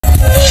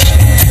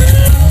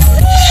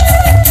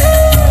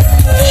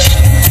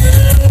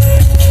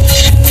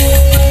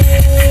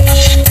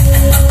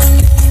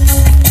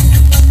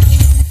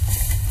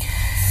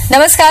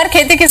नमस्कार,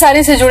 खेती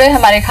किसानी से जुड़े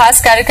हमारे खास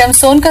कार्यक्रम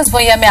सोनकस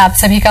भुइयां में आप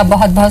सभी का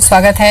बहुत बहुत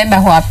स्वागत है। मैं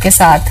हूं आपके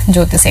साथ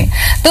ज्योति सिंह।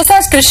 दोस्तों,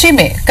 आज कृषि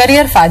में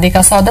करियर फायदे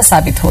का सौदा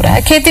साबित हो रहा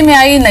है। खेती में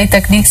आई नई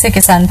तकनीक से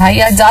किसान भाई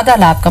आज ज्यादा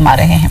लाभ कमा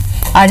रहे हैं।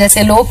 आज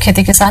ऐसे लोग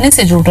खेती किसानी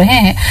से जुड़ रहे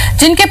हैं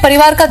जिनके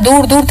परिवार का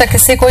दूर दूर तक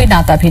इससे कोई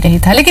नाता भी नहीं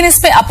था, लेकिन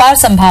इसमें अपार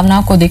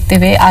संभावनाओं को देखते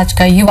हुए आज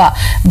का युवा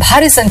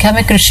भारी संख्या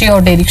में कृषि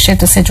और डेयरी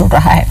क्षेत्र से जुड़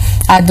रहा है।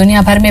 आज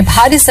दुनिया भर में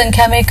भारी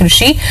संख्या में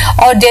कृषि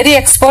और डेयरी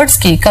एक्सपर्ट्स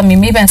की कमी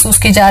भी महसूस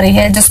की जा रही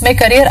है, जिसमें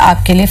करियर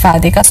आपके लिए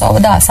फायदे का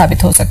सौदा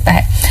साबित हो सकता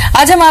है।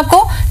 आज हम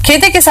आपको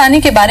खेती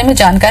किसानी के बारे में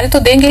जानकारी तो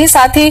देंगे ही,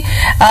 साथ ही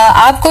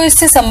आपको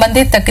इससे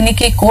संबंधित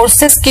तकनीकी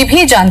कोर्सेज की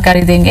भी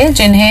जानकारी देंगे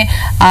जिन्हें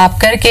आप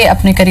करके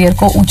अपने करियर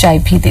को ऊंचाई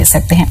भी दे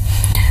सकते हैं।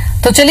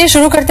 तो चलिए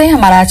शुरू करते हैं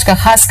हमारा आज का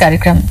खास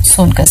कार्यक्रम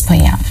सोनकस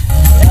भुइयां।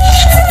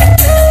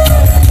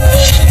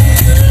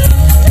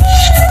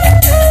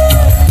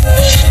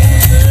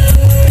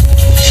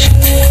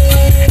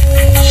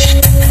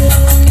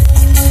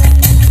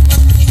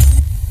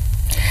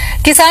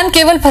 किसान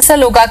केवल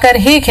फसल उगाकर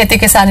ही खेती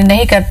किसानी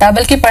नहीं करता,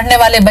 बल्कि पढ़ने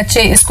वाले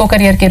बच्चे इसको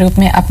करियर के रूप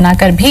में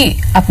अपनाकर भी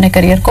अपने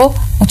करियर को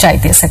ऊंचाई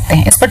दे सकते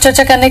हैं। इस पर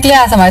चर्चा करने के लिए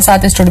आज हमारे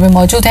साथ स्टूडियो में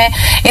मौजूद हैं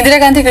इंदिरा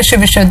गांधी कृषि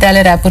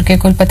विश्वविद्यालय रायपुर के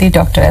कुलपति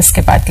डॉक्टर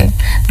एस.के. पाटिल।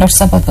 डॉक्टर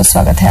साहब, बहुत बहुत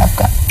स्वागत है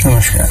आपका।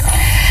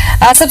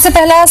 नमस्कार। सबसे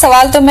पहला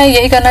सवाल तो मैं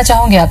यही करना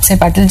चाहूंगी आपसे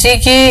पाटिल जी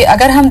कि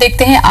अगर हम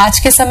देखते हैं आज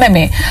के समय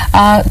में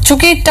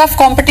चूंकि टफ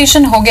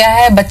कंपटीशन हो गया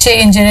है, बच्चे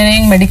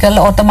इंजीनियरिंग, मेडिकल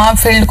और तमाम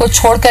फील्ड को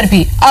छोड़कर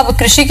भी अब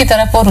कृषि की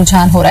तरफ वो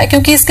रुझान हो रहा है,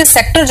 क्योंकि इसके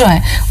सेक्टर जो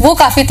हैं वो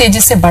काफी तेजी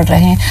से बढ़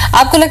रहे हैं।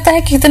 आपको लगता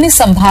है कि कितनी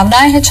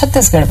संभावनाएं हैं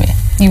छत्तीसगढ़ में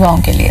युवाओं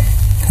के लिए?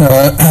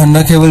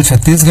 न केवल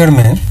छत्तीसगढ़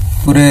में,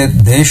 पूरे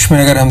देश में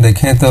अगर हम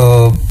देखें तो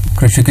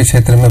कृषि के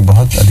क्षेत्र में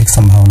बहुत अधिक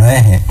संभावनाएं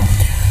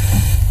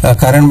हैं।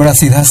 कारण बड़ा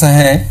सीधा सा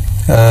है,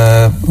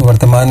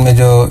 वर्तमान में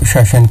जो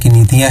शासन की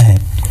नीतियां हैं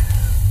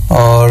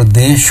और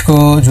देश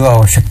को जो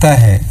आवश्यकता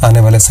है आने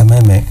वाले समय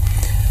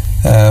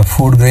में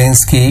फूड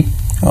ग्रेन्स की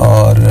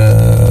और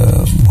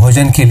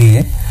भोजन के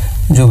लिए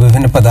जो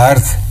विभिन्न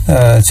पदार्थ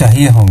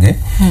चाहिए होंगे,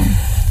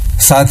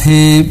 साथ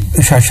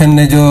ही शासन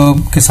ने जो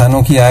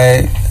किसानों की आय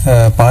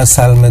 5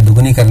 साल में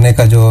दुगनी करने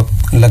का जो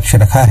लक्ष्य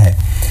रखा है,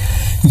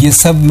 ये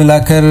सब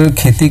मिलाकर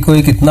खेती को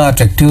एक इतना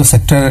अट्रैक्टिव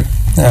सेक्टर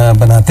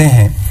बनाते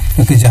हैं,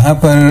 क्योंकि जहां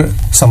पर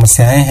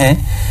समस्याएं हैं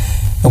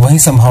वहीं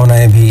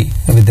संभावनाएं भी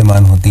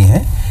विद्यमान होती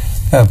हैं।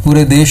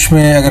 पूरे देश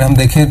में अगर हम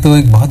देखें तो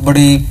एक बहुत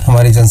बड़ी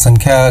हमारी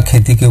जनसंख्या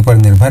खेती के ऊपर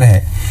निर्भर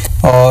है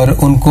और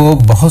उनको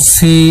बहुत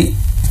सी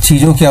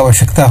चीजों की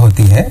आवश्यकता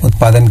होती है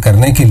उत्पादन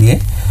करने के लिए,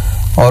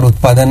 और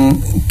उत्पादन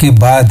के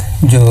बाद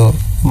जो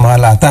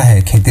माल आता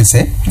है खेती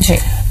से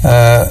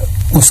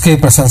उसके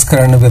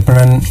प्रसंस्करण,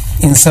 विपणन,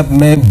 इन सब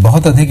में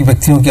बहुत अधिक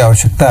व्यक्तियों की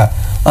आवश्यकता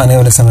आने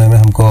वाले समय में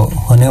हमको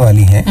होने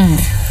वाली है।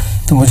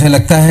 तो मुझे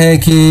लगता है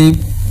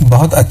कि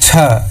बहुत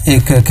अच्छा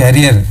एक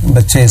कैरियर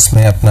बच्चे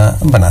इसमें अपना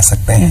बना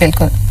सकते हैं।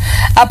 बिल्कुल।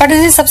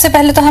 पाटिल जी, सबसे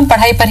पहले तो हम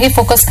पढ़ाई पर ही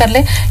फोकस कर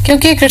ले,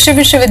 क्योंकि कृषि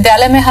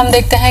विश्वविद्यालय में हम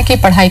देखते हैं कि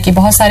पढ़ाई की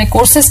बहुत सारे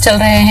कोर्सेज चल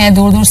रहे हैं,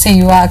 दूर दूर से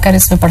युवा आकर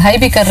इसमें पढ़ाई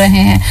भी कर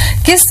रहे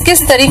हैं। किस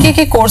किस तरीके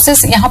के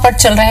कोर्सेज यहाँ पर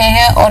चल रहे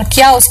हैं और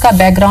क्या उसका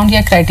बैकग्राउंड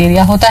या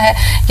क्राइटेरिया होता है,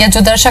 या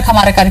जो दर्शक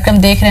हमारा कार्यक्रम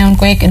देख रहे हैं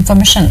उनको एक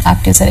इन्फॉर्मेशन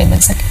आपके जरिए मिल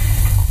सके?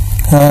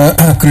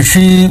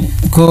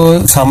 कृषि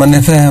को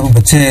सामान्यतः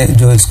बच्चे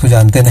जो इसको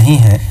जानते नहीं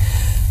हैं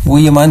वो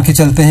ये मान के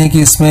चलते हैं कि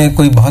इसमें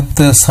कोई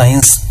बहुत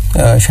साइंस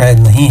शायद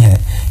नहीं है।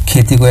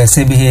 खेती को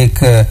ऐसे भी एक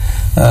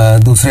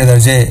दूसरे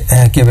दर्जे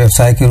के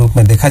व्यवसाय के रूप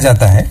में देखा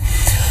जाता है,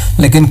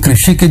 लेकिन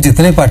कृषि के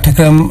जितने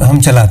पाठ्यक्रम हम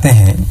चलाते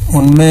हैं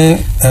उनमें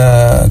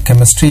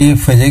केमिस्ट्री,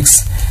 फिजिक्स,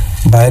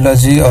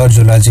 बायोलॉजी और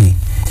जूलॉजी,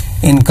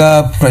 इनका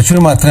प्रचुर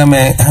मात्रा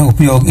में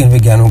उपयोग इन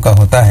विज्ञानों का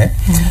होता है।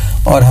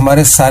 और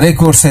हमारे सारे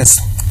कोर्सेस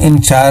इन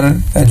 4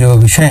 जो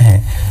विषय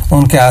हैं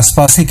उनके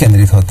आसपास ही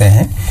केंद्रित होते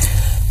हैं।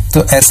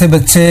 तो ऐसे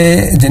बच्चे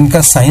जिनका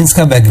साइंस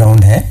का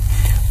बैकग्राउंड है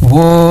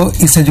वो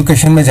इस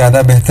एजुकेशन में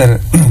ज्यादा बेहतर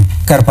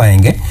कर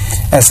पाएंगे,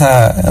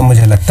 ऐसा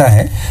मुझे लगता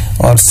है।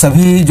 और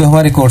सभी जो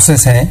हमारे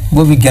कोर्सेस हैं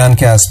वो विज्ञान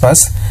के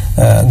आसपास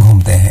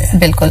घूमते हैं।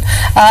 बिल्कुल।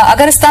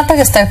 अगर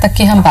स्नातक स्तर तक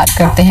की हम बात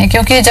करते हैं,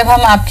 क्योंकि जब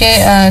हम आपके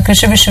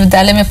कृषि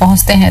विश्वविद्यालय में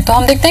पहुंचते हैं तो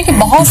हम देखते हैं कि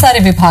बहुत सारे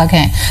विभाग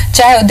हैं,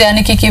 चाहे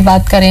उद्यानिकी की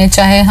बात करें,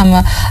 चाहे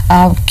हम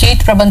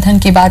कीट प्रबंधन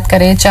की बात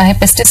करें, चाहे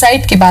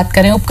पेस्टिसाइड की बात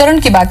करें, उपकरण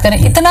की बात करें,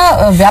 इतना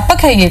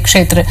व्यापक है ये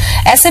क्षेत्र।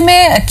 ऐसे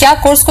में क्या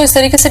कोर्स को इस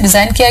तरीके से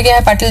डिजाइन किया गया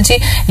है पाटिल जी,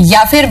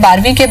 या फिर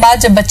 12वीं के बाद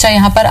जब बच्चा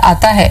यहाँ पर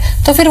आता है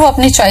तो फिर वो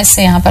अपनी चॉइस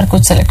से यहाँ पर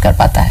कुछ सेलेक्ट कर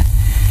पाता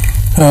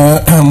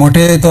है?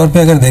 मोटे तौर पे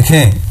अगर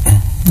देखें,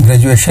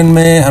 ग्रेजुएशन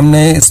में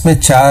हमने इसमें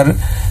 4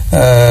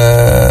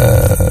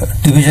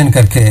 डिवीजन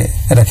करके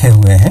रखे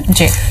हुए हैं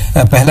जी।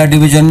 पहला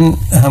डिवीजन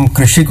हम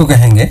कृषि को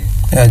कहेंगे,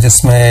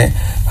 जिसमें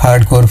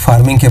हार्डकोर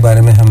फार्मिंग के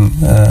बारे में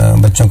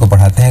हम बच्चों को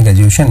पढ़ाते हैं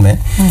ग्रेजुएशन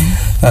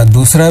में।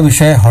 दूसरा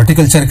विषय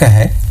हॉर्टिकल्चर का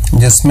है,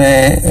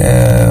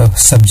 जिसमें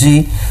सब्जी,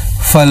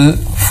 फल,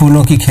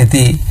 फूलों की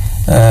खेती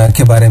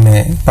के बारे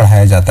में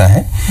पढ़ाया जाता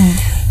है।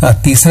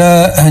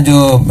 तीसरा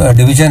जो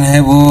डिवीजन है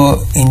वो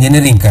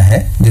इंजीनियरिंग का है,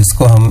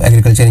 जिसको हम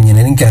एग्रीकल्चर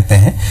इंजीनियरिंग कहते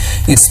हैं।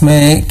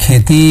 इसमें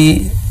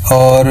खेती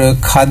और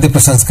खाद्य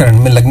प्रसंस्करण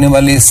में लगने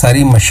वाली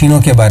सारी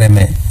मशीनों के बारे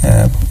में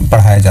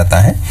पढ़ाया जाता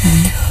है।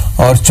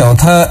 और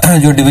चौथा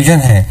जो डिवीजन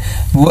है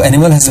वो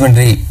एनिमल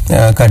हस्बेंड्री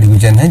का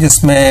डिवीजन है,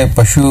 जिसमें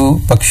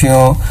पशु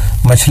पक्षियों,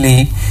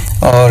 मछली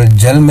और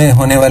जल में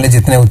होने वाले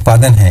जितने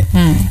उत्पादन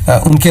हैं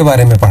उनके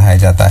बारे में पढ़ाया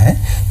जाता है।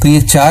 तो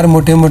ये 4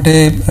 मोटे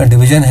मोटे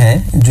डिवीजन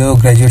हैं जो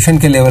ग्रेजुएशन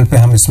के लेवल पे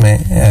हम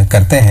इसमें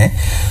करते हैं।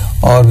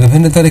 और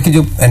विभिन्न तरह की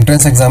जो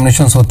एंट्रेंस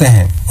एग्जामिनेशंस होते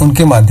हैं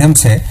उनके माध्यम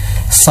से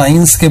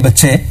साइंस के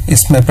बच्चे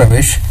इसमें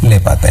प्रवेश ले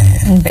पाते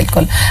हैं।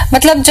 बिल्कुल,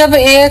 मतलब जब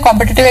ये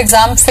कॉम्पिटिटिव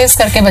एग्जाम फेस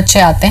करके बच्चे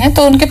आते हैं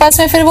तो उनके पास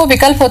में फिर वो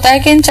विकल्प होता है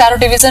कि इन 4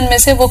 डिवीजन में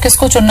से वो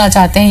किसको चुनना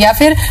चाहते हैं, या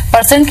फिर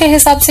परसेंट के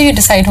हिसाब से ये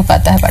डिसाइड हो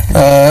पाता है?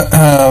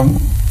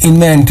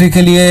 इनमें एंट्री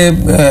के लिए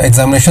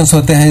एग्जामिनेशंस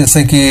होते हैं,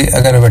 जैसे कि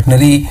अगर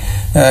वेटनरी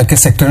के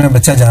सेक्टर में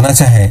बच्चा जाना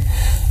चाहे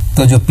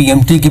तो जो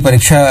पीएमटी की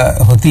परीक्षा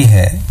होती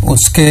है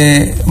उसके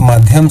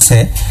माध्यम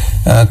से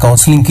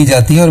काउंसलिंग की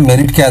जाती है और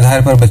मेरिट के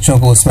आधार पर बच्चों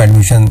को उसमें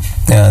एडमिशन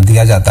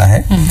दिया जाता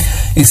है।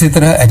 इसी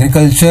तरह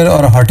एग्रीकल्चर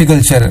और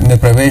हॉर्टिकल्चर में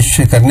प्रवेश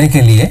करने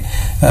के लिए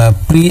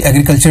प्री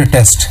एग्रीकल्चर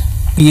टेस्ट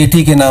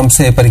पीएटी के नाम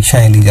से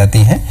परीक्षाएं ली जाती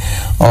हैं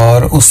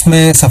और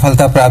उसमें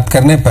सफलता प्राप्त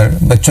करने पर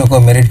बच्चों को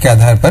मेरिट के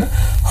आधार पर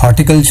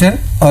हॉर्टिकल्चर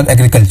और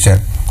एग्रीकल्चर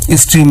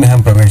इस स्ट्रीम में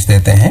हम प्रवेश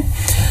देते हैं।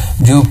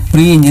 जो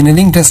प्री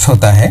इंजीनियरिंग टेस्ट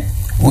होता है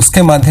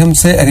उसके माध्यम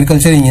से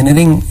एग्रीकल्चर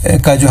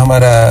इंजीनियरिंग का जो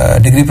हमारा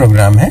डिग्री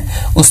प्रोग्राम है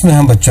उसमें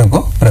हम बच्चों को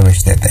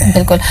प्रवेश देते हैं।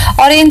 बिल्कुल।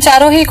 और इन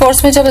चारों ही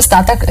कोर्स में जब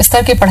स्नातक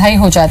स्तर की पढ़ाई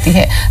हो जाती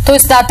है तो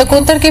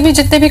स्नातकोत्तर के भी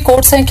जितने भी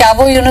कोर्स हैं क्या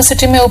वो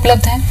यूनिवर्सिटी में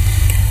उपलब्ध हैं?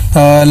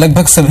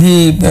 लगभग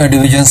सभी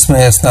डिविजन्स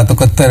में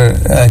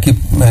स्नातकोत्तर की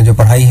जो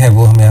पढ़ाई है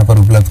वो हम यहाँ पर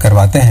उपलब्ध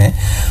करवाते हैं।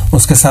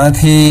 उसके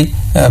साथ ही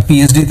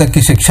पीएचडी तक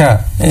की शिक्षा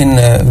इन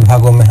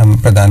विभागों में हम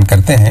प्रदान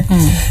करते हैं।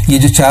 ये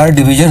जो 4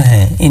 डिवीजन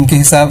हैं इनके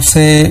हिसाब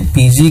से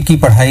पीजी की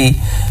पढ़ाई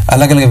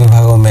अलग अलग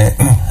विभागों में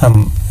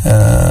हम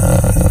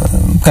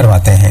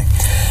करवाते हैं।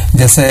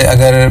 जैसे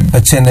अगर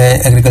बच्चे ने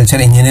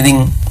एग्रीकल्चर इंजीनियरिंग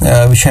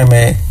विषय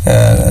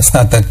में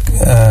स्नातक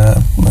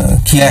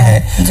किया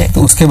है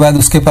तो उसके बाद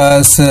उसके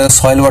पास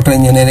soil water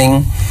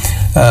engineering,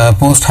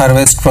 post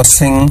harvest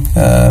processing,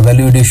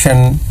 value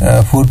addition,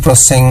 food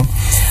processing,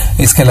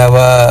 इसके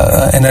अलावा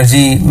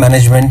एनर्जी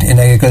मैनेजमेंट इन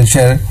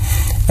एग्रीकल्चर,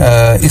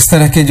 इस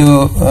तरह के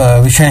जो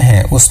विषय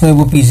हैं उसमें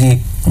वो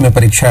पीजी में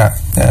परीक्षा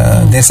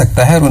दे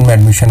सकता है और उनमें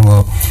एडमिशन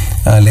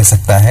वो ले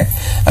सकता है।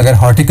 अगर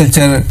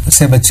हॉर्टिकल्चर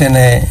से बच्चे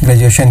ने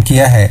ग्रेजुएशन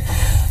किया है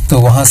तो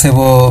वहां से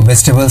वो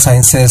vegetable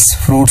sciences,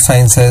 fruit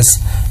sciences,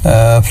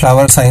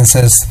 flower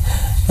sciences,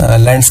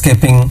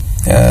 landscaping,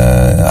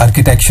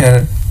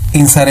 architecture,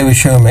 इन सारे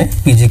विषयों में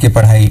पीजी की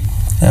पढ़ाई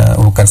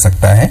वो कर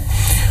सकता है।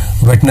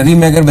 वेटनरी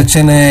में अगर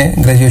बच्चे ने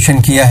ग्रेजुएशन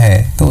किया है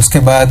तो उसके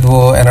बाद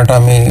वो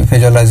एनाटॉमी,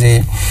 फिजियोलॉजी,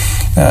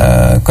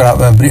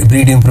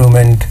 ब्रीड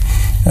इम्प्रूवमेंट,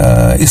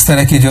 इस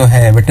तरह की जो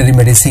है वेटनरी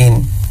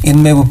मेडिसिन,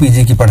 इनमें वो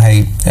पीजी की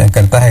पढ़ाई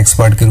करता है,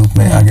 एक्सपर्ट के रूप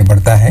में आगे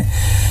बढ़ता है।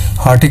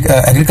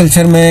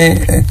 एग्रीकल्चर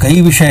में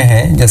कई विषय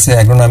हैं, जैसे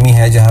एग्रोनॉमी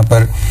है जहां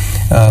पर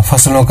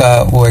फसलों का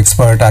वो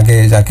एक्सपर्ट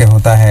आगे जाके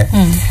होता है।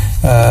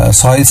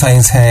 सॉइल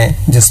साइंस है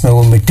जिसमें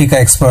वो मिट्टी का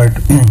एक्सपर्ट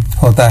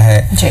होता है।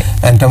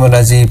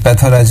 एंटोमोलॉजी,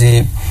 पैथोलॉजी,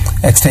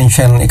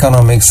 एक्सटेंशन,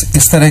 इकोनॉमिक्स,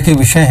 इस तरह के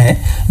विषय हैं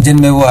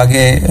जिनमें वो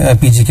आगे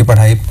पीजी की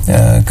पढ़ाई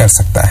कर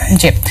सकता है।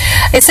 जी,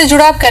 इससे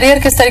जुड़ा आप करियर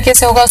किस तरीके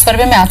से होगा उस पर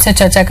भी मैं आपसे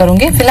चर्चा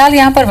करूंगी। फिलहाल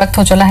यहाँ पर वक्त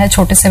हो चला है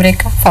छोटे से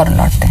ब्रेक का, फौरन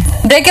लौटते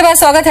हैं। ब्रेक के बाद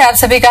स्वागत है आप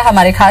सभी का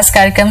हमारे खास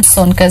कार्यक्रम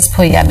सोनकस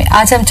भुइया में।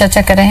 आज हम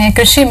चर्चा कर रहे हैं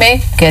कृषि में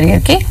करियर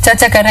की,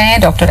 चर्चा कर रहे हैं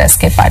डॉक्टर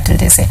एस.के. पाटिल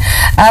जी से।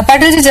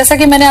 पाटिल जी, जैसा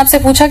कि मैंने आपसे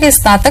पूछा कि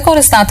स्नातक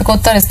और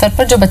स्नातकोत्तर स्तर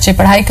पर जो बच्चे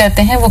पढ़ाई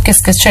करते हैं वो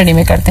किस किस श्रेणी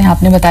में करते हैं,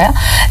 आपने बताया।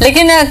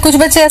 लेकिन कुछ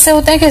बच्चे ऐसे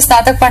होते हैं कि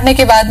स्नातक पढ़ने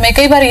के बाद में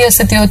कई बार ये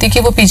स्थिति होती है कि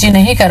वो पीजी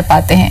नहीं कर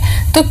पाते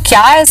हैं, तो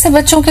क्या ऐसे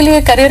बच्चों के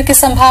लिए करियर की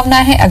संभावना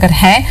है? अगर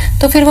है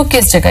तो फिर वो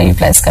किस जगह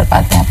यूटिलाइज कर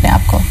पाते हैं अपने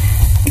आप को?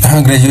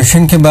 हाँ,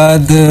 ग्रेजुएशन के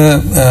बाद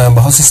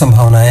बहुत सी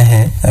संभावनाएं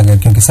हैं, अगर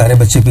क्योंकि सारे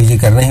बच्चे पीजी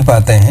कर नहीं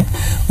पाते हैं,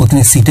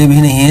 उतनी सीटें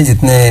भी नहीं है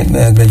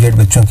जितने ग्रेजुएट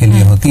बच्चों के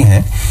लिए होती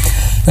हैं।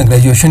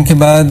 ग्रेजुएशन के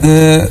बाद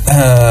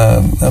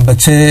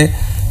बच्चे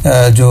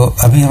जो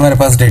अभी हमारे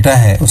पास डेटा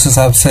है उस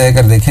हिसाब से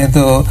अगर देखें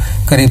तो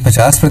करीब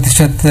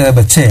 50%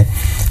 बच्चे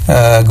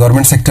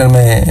गवर्नमेंट सेक्टर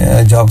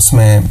में जॉब्स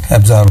में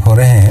एब्जॉर्ब हो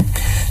रहे हैं।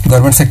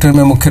 गवर्नमेंट सेक्टर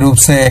में मुख्य रूप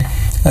से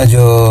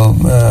जो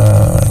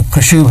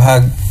कृषि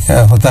विभाग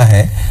होता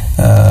है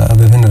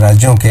विभिन्न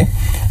राज्यों के,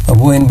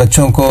 वो इन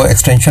बच्चों को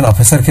एक्सटेंशन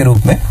ऑफिसर के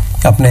रूप में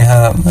अपने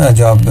यहाँ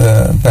जॉब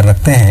पर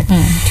रखते हैं।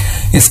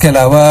 इसके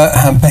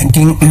अलावा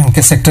बैंकिंग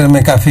के सेक्टर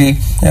में काफी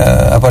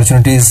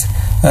अपॉर्चुनिटीज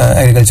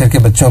एग्रीकल्चर के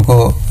बच्चों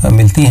को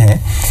मिलती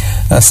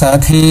हैं।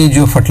 साथ ही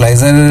जो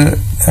फर्टिलाइजर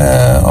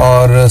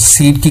और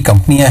सीड की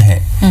कंपनियां हैं,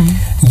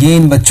 ये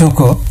इन बच्चों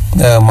को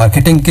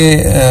मार्केटिंग के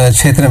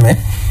क्षेत्र में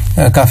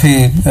काफी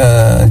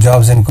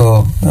जॉब्स इनको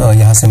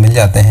यहाँ से मिल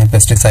जाते हैं।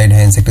 पेस्टिसाइड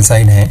है,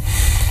 इंसेक्टिसाइड है,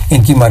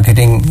 इनकी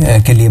मार्केटिंग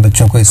के लिए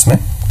बच्चों को इसमें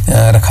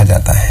रखा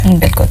जाता है।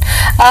 बिल्कुल।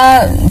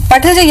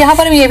 पाटिल जी, यहाँ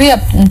पर हम ये भी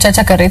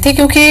चर्चा कर रही थी,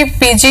 क्योंकि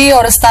पीजी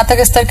और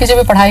स्नातक स्तर की जब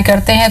भी पढ़ाई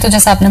करते हैं तो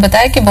जैसा आपने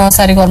बताया कि बहुत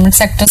सारे गवर्नमेंट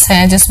सेक्टर्स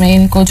हैं जिसमें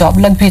इनको जॉब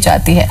लग भी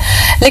जाती है,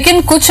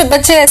 लेकिन कुछ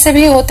बच्चे ऐसे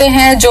भी होते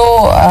हैं जो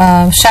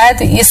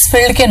शायद इस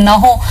फील्ड के ना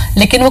हो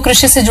लेकिन वो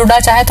कृषि से जुड़ना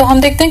चाहे। तो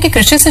हम देखते हैं कि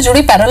कृषि से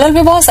जुड़ी पैरेलल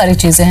भी बहुत सारी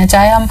चीजें हैं,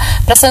 चाहे हम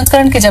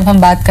प्रसंस्करण की जब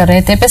हम बात कर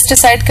रहे थे,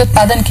 पेस्टिसाइड के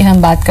उत्पादन की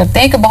हम बात करते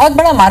हैं, एक बहुत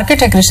बड़ा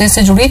मार्केट है कृषि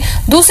से जुड़ी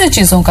दूसरी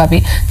चीजों का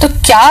भी। तो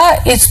क्या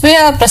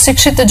इसमें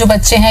प्रशिक्षित जो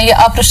बच्चे हैं या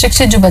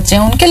अप्रशिक्षित जो बच्चे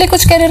हैं उनके लिए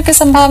कुछ करियर की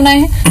संभावनाएं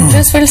हैं जो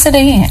इस फील्ड से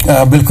नहीं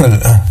है?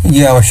 बिल्कुल,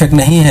 ये आवश्यक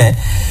नहीं है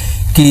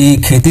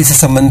कि खेती से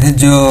संबंधित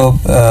जो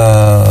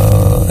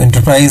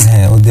एंटरप्राइज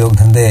हैं, उद्योग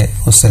धंधे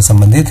उससे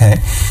संबंधित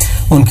हैं,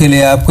 उनके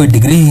लिए आप कोई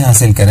डिग्री ही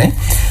हासिल करें।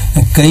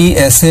 कई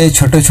ऐसे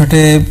छोटे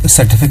छोटे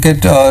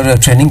सर्टिफिकेट और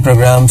ट्रेनिंग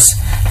प्रोग्राम्स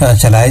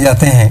चलाए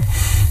जाते हैं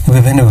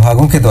विभिन्न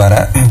विभागों के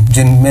द्वारा,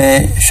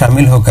 जिनमें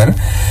शामिल होकर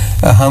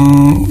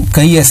हम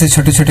कई ऐसे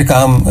छोटे छोटे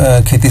काम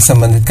खेती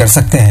संबंधित कर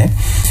सकते हैं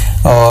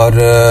और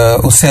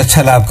उससे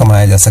अच्छा लाभ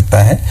कमाया जा सकता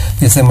है।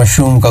 जैसे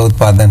मशरूम का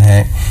उत्पादन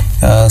है,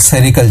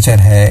 सेरिकल्चर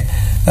है,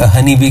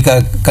 हनी बी का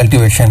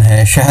कल्टीवेशन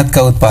है, शहद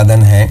का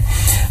उत्पादन है,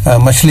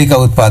 मछली का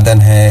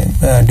उत्पादन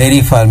है,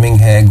 डेयरी फार्मिंग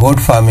है, गोट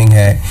फार्मिंग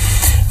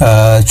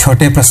है,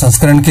 छोटे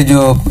प्रसंस्करण के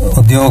जो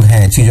उद्योग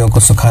हैं, चीजों को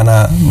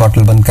सुखाना,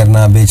 बॉटल बंद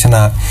करना,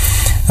 बेचना,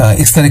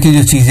 इस तरह की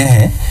जो चीजें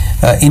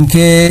हैं,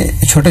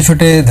 इनके छोटे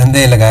छोटे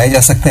धंधे लगाए जा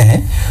सकते हैं।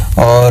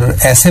 और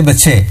ऐसे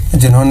बच्चे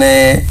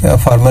जिन्होंने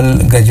फॉर्मल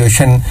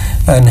ग्रेजुएशन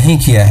नहीं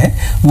किया है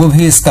वो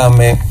भी इस काम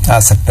में आ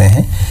सकते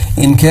हैं।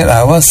 इनके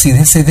अलावा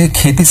सीधे सीधे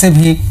खेती से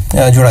भी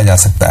जुड़ा जा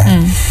सकता है।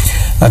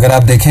 अगर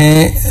आप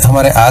देखें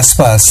हमारे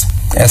आसपास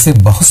ऐसे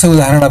बहुत से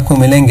उदाहरण आपको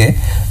मिलेंगे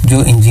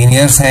जो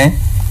इंजीनियर्स हैं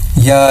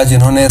या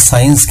जिन्होंने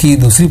साइंस की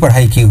दूसरी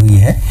पढ़ाई की हुई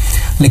है,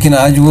 लेकिन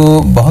आज वो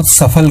बहुत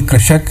सफल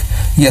कृषक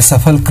या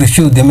सफल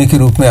कृषि उद्यमी के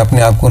रूप में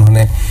अपने आप को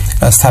उन्होंने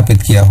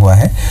स्थापित किया हुआ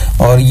है।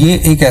 और ये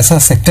एक ऐसा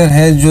सेक्टर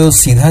है जो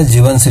सीधा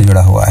जीवन से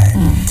जुड़ा हुआ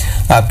है।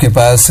 आपके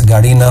पास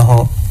गाड़ी ना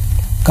हो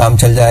काम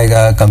चल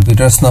जाएगा,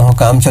 कंप्यूटर्स ना हो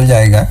काम चल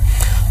जाएगा,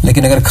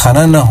 लेकिन अगर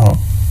खाना ना हो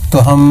तो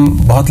हम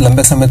बहुत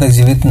लंबे समय तक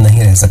जीवित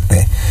नहीं रह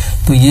सकते।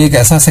 तो ये एक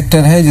ऐसा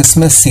सेक्टर है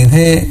जिसमें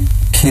सीधे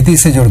खेती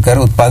से जुड़कर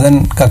उत्पादन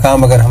का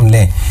काम अगर हम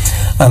लें,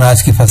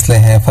 अनाज की फसलें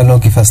हैं, फलों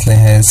की फसलें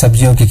हैं,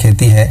 सब्जियों की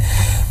खेती है,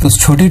 तो उस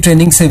छोटी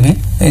ट्रेनिंग से भी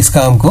इस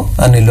काम को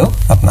अन्य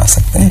लोग अपना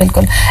सकते हैं।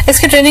 बिल्कुल।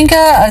 इसकी ट्रेनिंग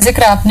का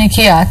जिक्र आपने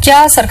किया,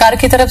 क्या सरकार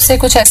की तरफ से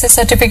कुछ ऐसे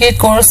सर्टिफिकेट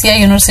कोर्स या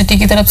यूनिवर्सिटी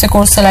की तरफ से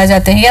कोर्स चलाए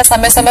जाते हैं या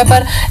समय समय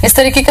पर इस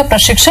तरीके का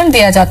प्रशिक्षण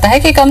दिया जाता है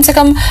कि कम से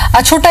कम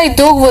छोटा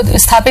उद्योग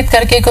स्थापित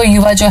करके कोई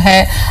युवा जो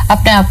है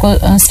अपने आप को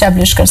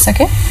एस्टैब्लिश कर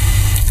सके?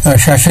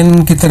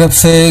 शासन की तरफ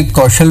से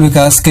कौशल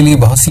विकास के लिए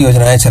बहुत सी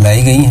योजनाएं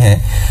चलाई गई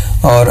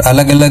हैं और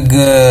अलग अलग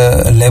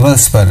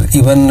लेवल्स पर,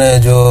 इवन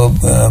जो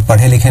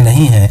पढ़े लिखे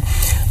नहीं हैं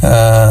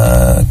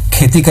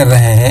खेती कर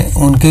रहे हैं,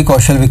 उनके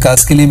कौशल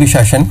विकास के लिए भी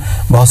शासन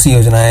बहुत सी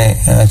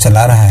योजनाएं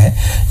चला रहा है।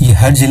 ये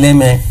हर जिले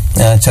में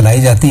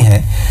चलाई जाती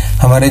हैं।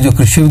 हमारे जो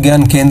कृषि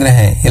विज्ञान केंद्र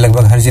हैं ये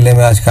लगभग हर जिले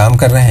में आज काम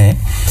कर रहे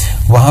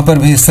हैं। वहां पर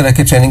भी इस तरह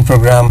के ट्रेनिंग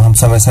प्रोग्राम हम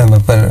समय समय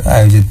पर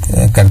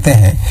आयोजित करते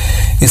हैं।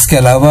 इसके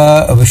अलावा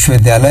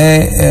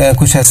विश्वविद्यालय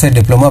कुछ ऐसे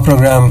डिप्लोमा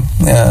प्रोग्राम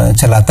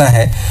चलाता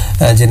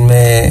है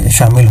जिनमें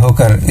शामिल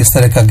होकर इस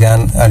तरह का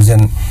ज्ञान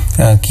अर्जन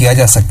किया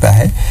जा सकता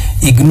है।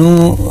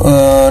 इग्नू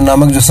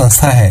नामक जो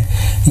संस्था है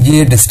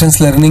ये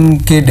डिस्टेंस लर्निंग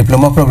के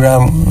डिप्लोमा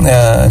प्रोग्राम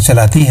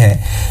चलाती है,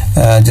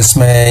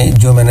 जिसमें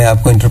जो मैंने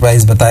आपको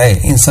इंटरप्राइज बताए,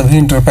 इन सभी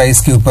इंटरप्राइज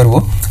के ऊपर वो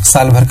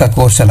साल भर का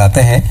कोर्स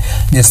चलाते हैं,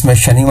 जिसमें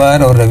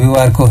शनिवार और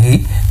रविवार को ही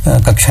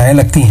कक्षाएं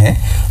लगती हैं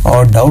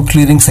और डाउट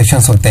क्लियरिंग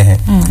सेशंस होते हैं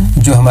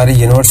जो हमारी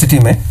यूनिवर्सिटी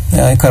में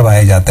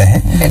करवाए जाते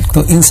हैं।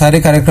 तो इन सारे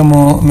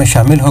कार्यक्रमों में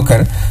शामिल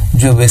होकर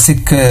जो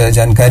बेसिक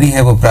जानकारी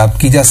है वो प्राप्त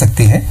की जा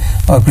सकती है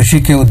और कृषि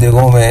के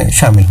उद्योगों में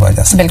शामिल हुआ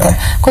जा सकता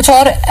है। कुछ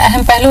और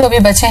अहम पहलू अभी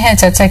बचे हैं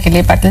चर्चा के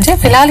लिए पाटिल जी।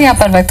 फिलहाल यहाँ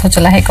पर वक्त हो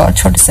चला है एक और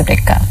छोटे से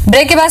ब्रेक का।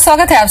 ब्रेक के बाद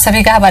स्वागत है आप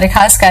सभी का हमारे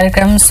खास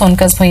कार्यक्रम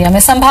सोनकस भुइया में।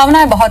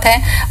 संभावनाएं बहुत है,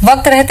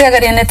 वक्त रहते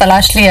अगर इन्हें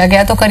तलाश लिया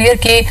गया तो करियर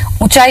की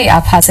ऊंचाई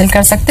आप हासिल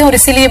कर सकते हैं और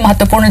इसीलिए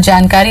महत्वपूर्ण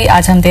जानकारी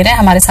आज हम दे रहे हैं।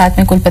 हमारे साथ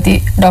में कुलपति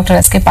डॉक्टर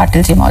एस के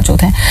पाटिल जी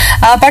मौजूद हैं।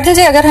 पाटिल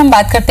जी, अगर हम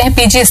बात करते हैं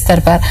पीजी स्तर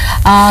पर,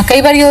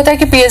 कई बार ये होता है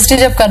कि पीएचडी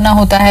जब करना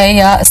होता है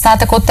या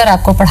स्नातकोत्तर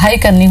आपको पढ़ाई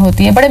करनी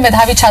होती है, बड़े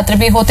मेधावी छात्र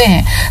भी होते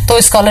हैं, तो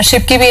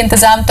स्कॉलरशिप की भी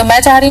इंतजाम, तो मैं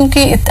चाह रही हूँ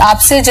कि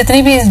आपसे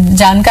जितनी भी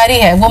जानकारी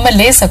है वो मैं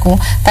ले सकूं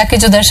ताकि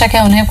जो दर्शक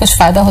है उन्हें कुछ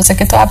फायदा हो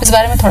सके, तो आप इस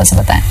बारे में थोड़ा सा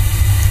बताएं।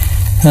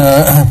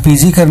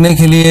 पीजी करने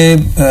के लिए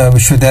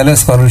विश्वविद्यालय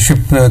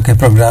स्कॉलरशिप के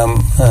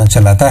प्रोग्राम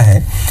चलाता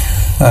है,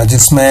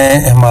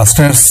 जिसमें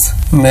मास्टर्स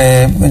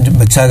में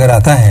बच्चा अगर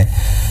आता है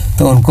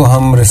तो उनको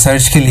हम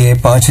रिसर्च के लिए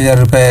 5,000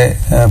 रुपए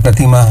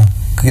प्रति माह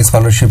की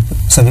स्कॉलरशिप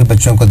सभी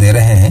बच्चों को दे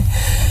रहे हैं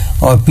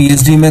और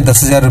पीएचडी में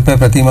 10,000 रुपए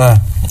प्रति माह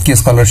की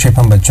स्कॉलरशिप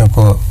हम बच्चों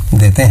को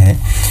देते हैं।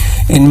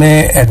 इनमें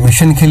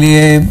एडमिशन के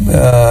लिए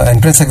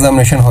एंट्रेंस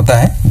एग्जामिनेशन होता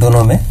है,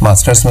 दोनों में,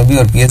 मास्टर्स में भी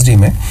और पीएचडी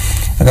में।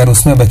 अगर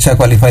उसमें बच्चा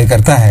क्वालिफाई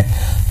करता है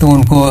तो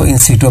उनको इन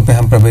सीटों पे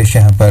हम प्रवेश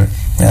यहाँ पर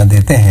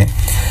देते हैं।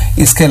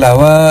 इसके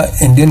अलावा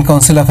Indian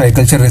council of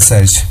agriculture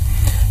research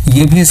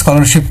ये भी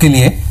स्कॉलरशिप के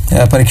लिए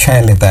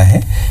परीक्षाएं लेता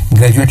है,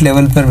 ग्रेजुएट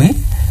लेवल पर भी,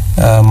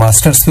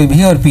 मास्टर्स पे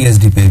भी और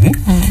पीएचडी पे भी।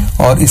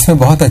 और इसमें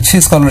बहुत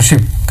अच्छी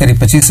स्कॉलरशिप, करीब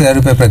 25,000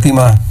 रुपए प्रति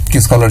माह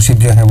की स्कॉलरशिप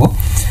जो है वो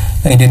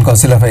Indian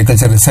council of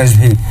agriculture research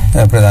भी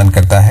प्रदान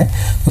करता है।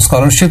 तो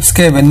स्कॉलरशिप्स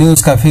के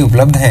वेन्यूज काफी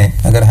उपलब्ध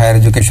हैं। अगर हायर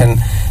एजुकेशन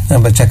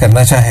बच्चा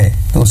करना चाहे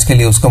तो उसके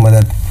लिए उसको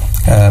मदद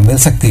मिल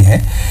सकती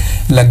है।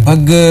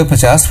 लगभग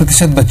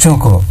 50% बच्चों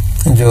को,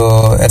 जो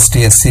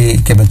ST SC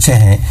के बच्चे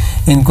हैं,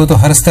 इनको तो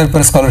हर स्तर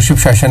पर स्कॉलरशिप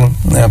शासन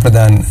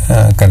प्रदान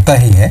करता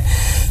ही है।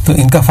 तो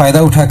इनका फायदा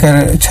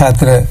उठाकर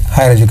छात्र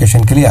हायर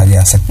एजुकेशन के लिए आगे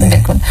आ सकते हैं।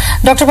 बिल्कुल।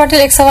 डॉक्टर पाटिल,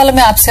 एक सवाल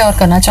मैं आपसे और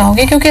करना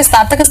चाहूंगी, क्योंकि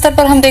स्नातक स्तर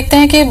पर हम देखते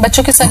हैं कि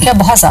बच्चों की संख्या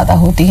बहुत ज्यादा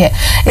होती है।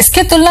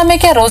 इसकी तुलना में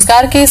क्या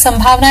रोजगार की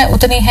संभावनाएं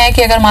उतनी है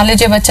कि अगर मान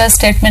लीजिए बच्चा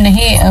स्टेट में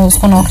नहीं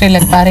उसको नौकरी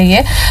लग पा रही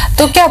है,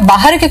 तो क्या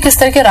बाहर के किस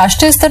तरह के,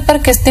 राष्ट्रीय स्तर पर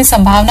कितनी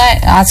संभावनाएं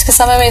आज के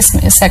समय में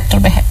इस सेक्टर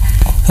में है?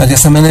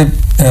 जैसा मैंने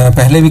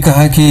पहले भी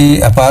कहा कि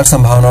अपार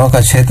संभावनाओं का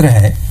क्षेत्र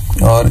है।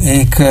 और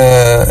एक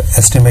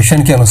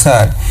एस्टिमेशन के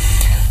अनुसार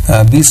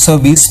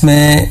 2020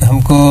 में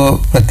हमको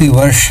प्रति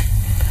वर्ष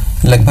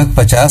लगभग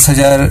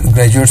 50,000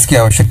 ग्रेजुएट्स की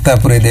आवश्यकता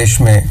पूरे देश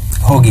में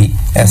होगी,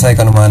 ऐसा एक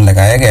अनुमान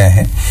लगाया गया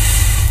है।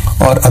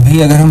 और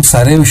अभी अगर हम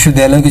सारे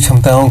विश्वविद्यालयों की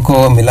क्षमताओं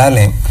को मिला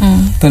लें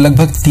तो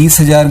लगभग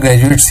 30,000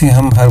 ग्रेजुएट्स ही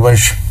हम हर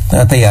वर्ष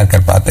तैयार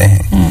कर पाते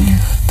हैं।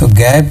 तो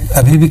गैप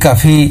अभी भी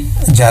काफी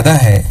ज्यादा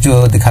है,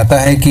 जो दिखाता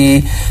है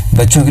कि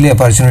बच्चों के लिए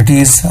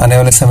अपॉर्चुनिटीज आने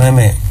वाले समय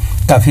में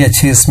काफी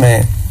अच्छी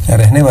इसमें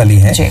रहने वाली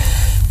है।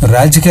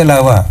 राज्य के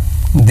अलावा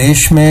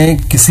देश में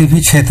किसी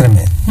भी क्षेत्र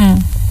में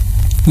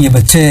ये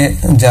बच्चे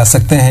जा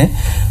सकते हैं।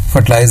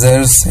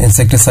 फर्टिलाइजर्स,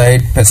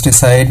 इंसेक्टिसाइड,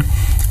 पेस्टिसाइड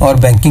और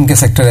बैंकिंग के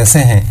सेक्टर ऐसे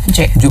हैं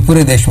जो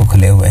पूरे देश में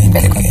खुले हुए हैं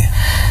इनके लिए।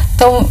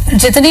 तो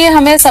जितनी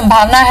हमें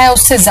संभावना है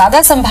उससे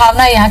ज्यादा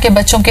संभावना यहाँ के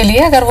बच्चों के लिए,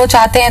 अगर वो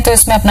चाहते हैं तो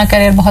इसमें अपना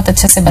करियर बहुत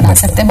अच्छे से बना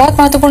सकते हैं। बहुत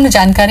महत्वपूर्ण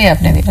जानकारी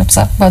आपने दी डॉक्टर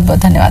साहब, बहुत बहुत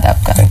धन्यवाद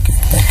आपका। Thank you.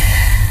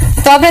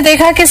 तो आपने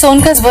देखा कि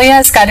सोनकस भुइयां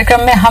इस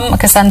कार्यक्रम में हम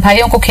किसान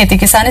भाइयों को खेती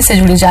किसानी से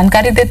जुड़ी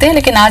जानकारी देते हैं,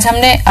 लेकिन आज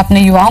हमने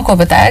अपने युवाओं को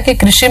बताया कि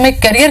कृषि में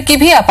करियर की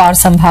भी अपार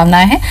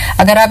संभावनाएं हैं।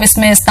 अगर आप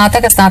इसमें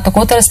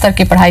स्नातकोत्तर स्तर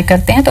की पढ़ाई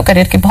करते हैं तो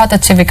करियर के बहुत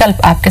अच्छे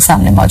विकल्प आपके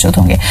सामने मौजूद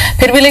होंगे।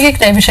 फिर मिलेंगे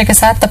एक नए विषय के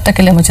साथ, तब तक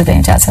के लिए मुझे दें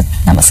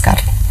इजाजत। नमस्कार।